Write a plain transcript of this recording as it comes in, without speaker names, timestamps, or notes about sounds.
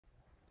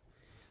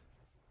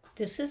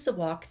This is a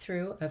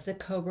walkthrough of the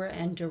COBRA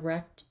and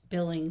Direct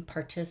Billing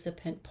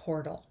Participant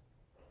Portal.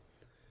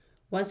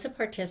 Once a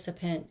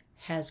participant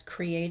has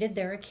created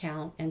their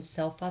account and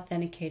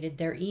self-authenticated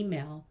their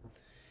email,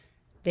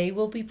 they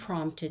will be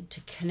prompted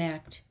to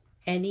connect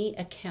any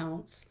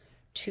accounts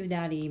to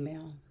that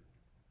email.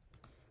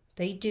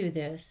 They do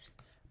this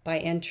by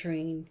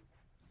entering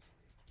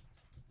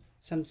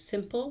some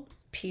simple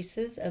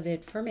pieces of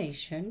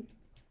information .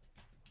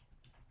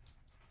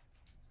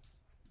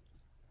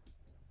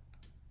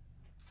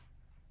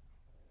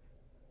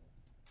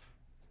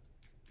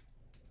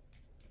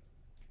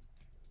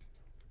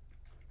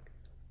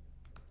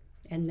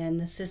 And then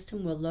the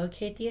system will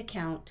locate the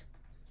account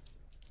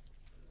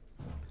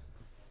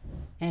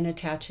and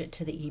attach it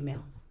to the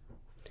email.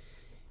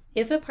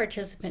 If a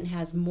participant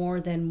has more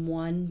than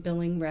one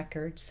billing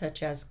record,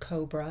 such as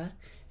COBRA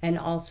and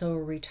also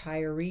a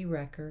retiree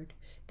record,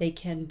 they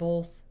can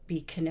both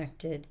be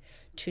connected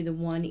to the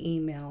one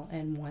email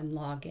and one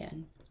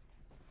login.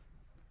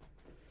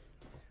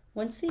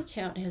 Once the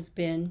account has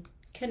been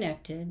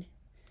connected,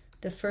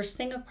 the first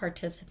thing a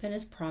participant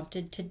is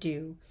prompted to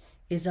do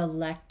is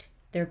elect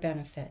their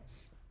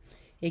benefits.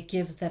 It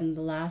gives them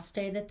the last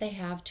day that they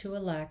have to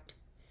elect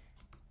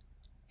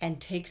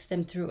and takes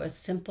them through a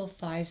simple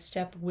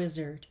 5-step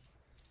wizard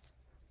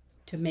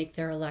to make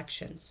their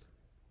elections.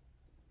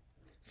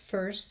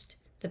 First,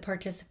 the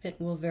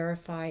participant will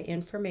verify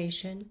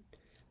information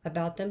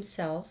about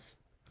themselves.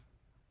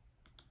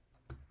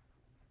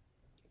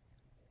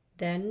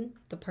 Then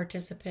the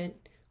participant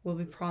will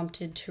be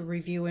prompted to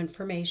review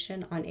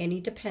information on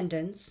any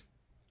dependents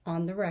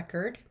on the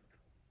record,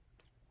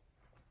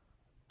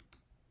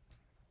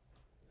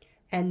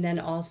 and then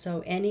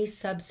also any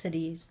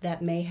subsidies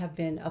that may have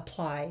been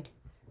applied.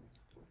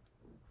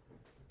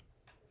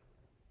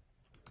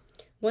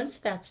 Once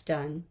that's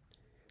done,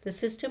 the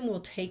system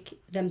will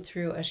take them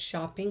through a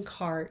shopping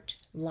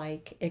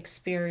cart-like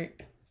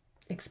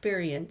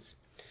experience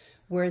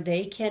where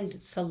they can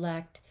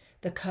select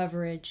the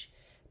coverage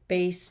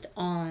based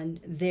on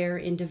their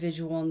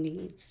individual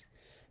needs.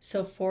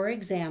 So for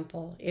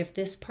example, if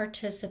this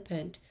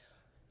participant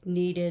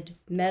needed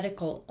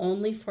medical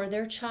only for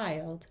their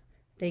child,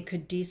 they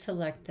could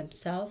deselect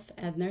themselves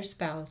and their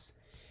spouse.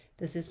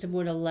 The system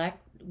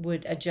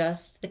would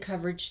adjust the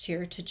coverage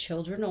tier to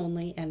children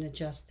only and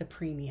adjust the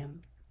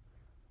premium.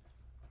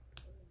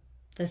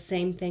 The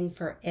same thing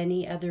for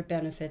any other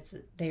benefits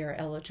they are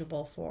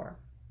eligible for.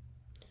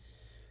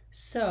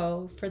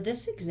 So for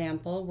this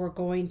example, we're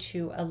going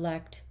to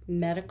elect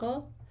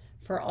medical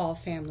for all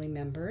family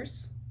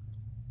members,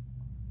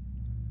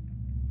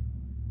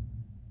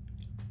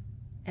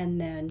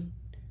 and then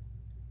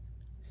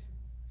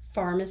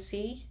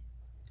pharmacy,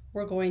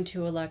 we're going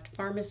to elect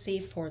pharmacy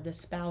for the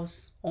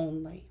spouse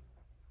only.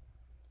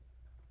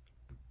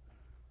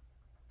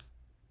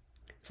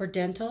 For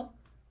dental,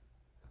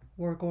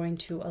 we're going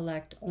to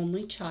elect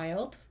only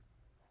child.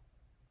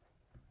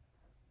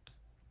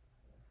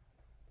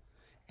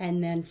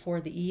 And then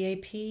for the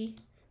EAP,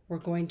 we're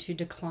going to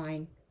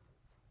decline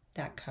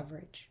that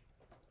coverage.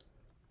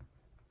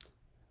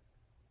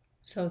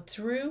 So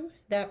through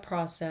that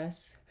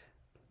process,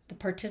 the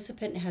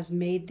participant has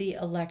made the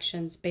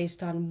elections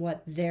based on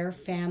what their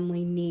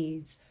family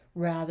needs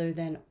rather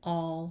than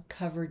all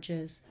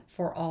coverages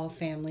for all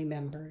family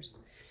members.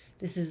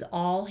 This is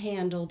all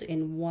handled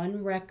in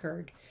one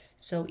record,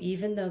 so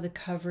even though the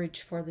coverage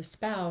for the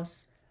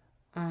spouse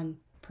on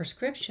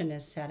prescription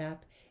is set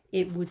up,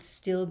 it would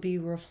still be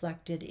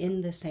reflected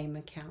in the same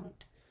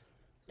account.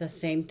 The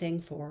same thing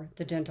for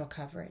the dental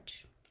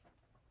coverage.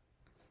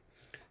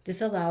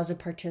 This allows a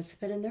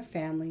participant and their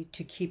family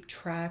to keep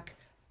track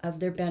of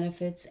their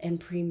benefits and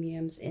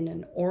premiums in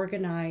an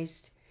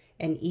organized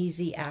and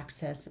easy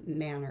access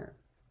manner.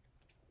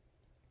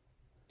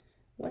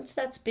 Once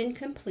that's been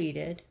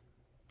completed,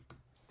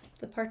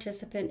 the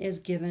participant is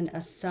given a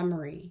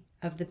summary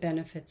of the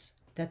benefits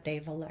that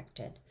they've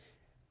elected.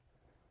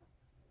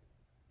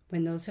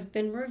 When those have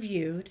been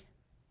reviewed,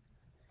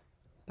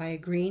 by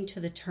agreeing to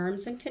the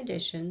terms and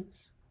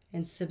conditions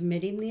and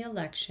submitting the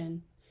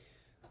election,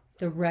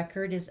 the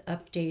record is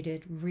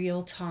updated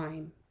real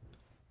time.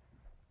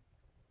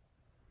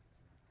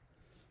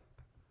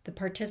 The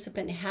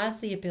participant has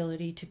the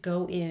ability to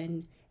go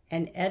in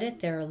and edit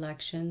their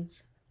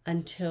elections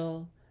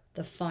until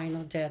the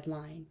final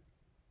deadline.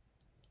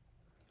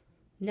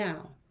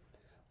 Now,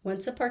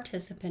 once a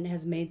participant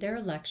has made their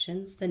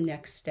elections, the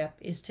next step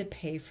is to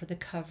pay for the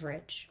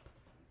coverage.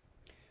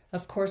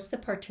 Of course, the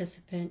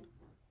participant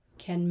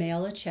can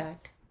mail a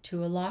check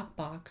to a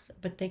lockbox,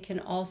 but they can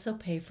also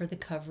pay for the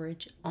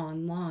coverage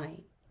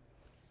online.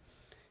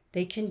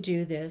 They can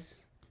do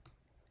this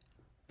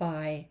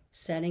by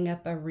setting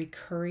up a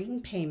recurring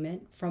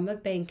payment from a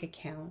bank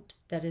account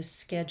that is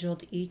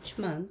scheduled each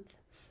month.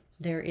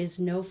 There is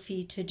no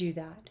fee to do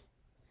that.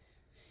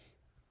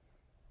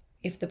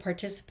 If the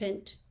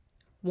participant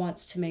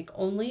wants to make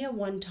only a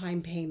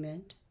one-time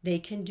payment, they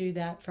can do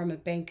that from a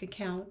bank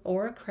account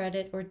or a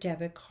credit or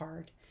debit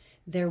card.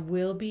 There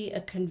will be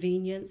a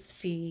convenience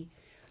fee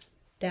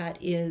that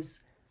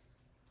is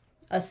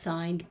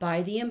assigned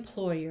by the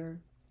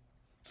employer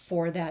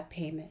for that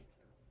payment.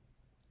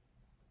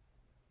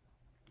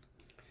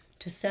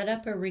 To set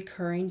up a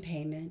recurring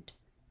payment,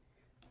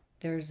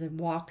 there's a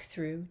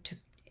walkthrough to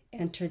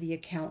enter the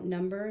account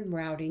number and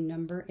routing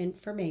number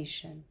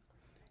information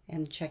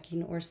and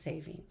checking or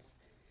savings.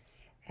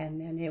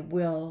 And then it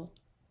will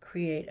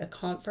create a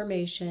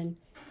confirmation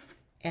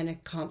and a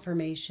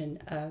confirmation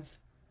of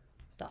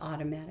the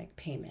automatic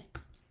payment.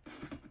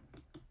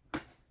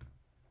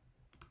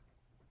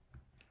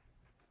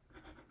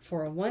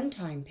 For a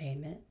one-time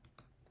payment,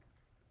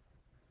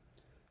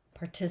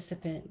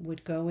 participant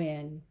would go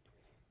in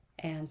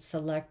and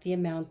select the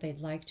amount they'd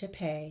like to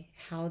pay,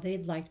 how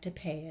they'd like to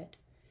pay it,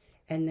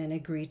 and then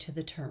agree to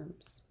the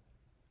terms.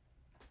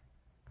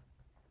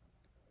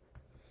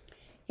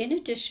 In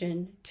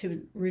addition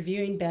to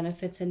reviewing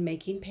benefits and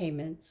making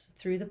payments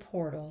through the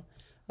portal,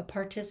 a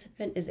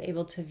participant is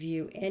able to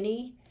view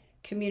any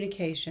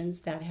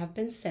communications that have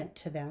been sent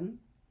to them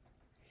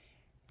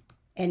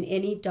and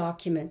any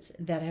documents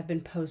that have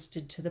been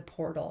posted to the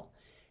portal.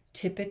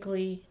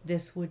 Typically,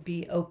 this would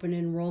be open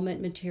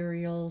enrollment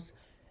materials,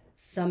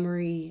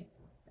 summary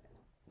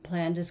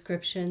plan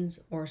descriptions,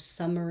 or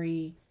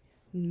summary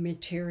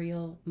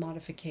material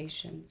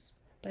modifications,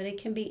 but it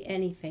can be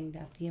anything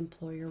that the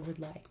employer would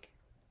like.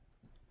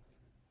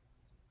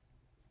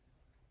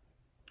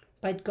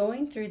 By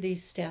going through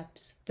these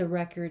steps, the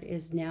record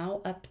is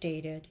now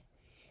updated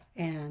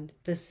and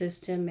the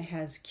system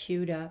has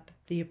queued up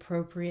the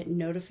appropriate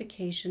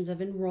notifications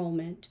of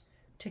enrollment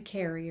to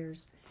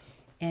carriers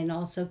and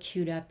also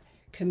queued up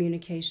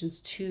communications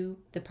to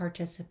the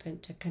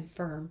participant to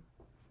confirm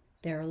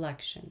their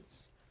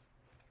elections.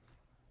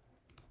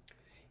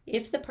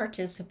 If the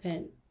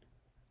participant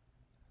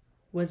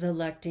was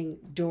electing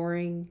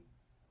during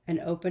an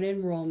open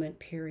enrollment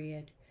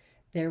period,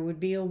 there would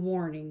be a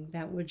warning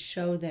that would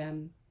show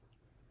them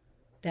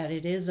that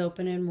it is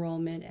open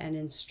enrollment and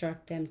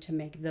instruct them to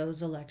make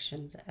those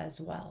elections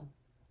as well.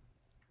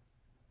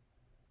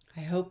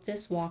 I hope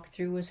this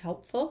walkthrough was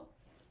helpful.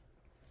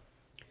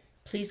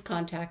 Please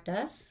contact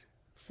us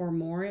for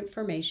more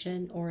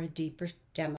information or a deeper demo.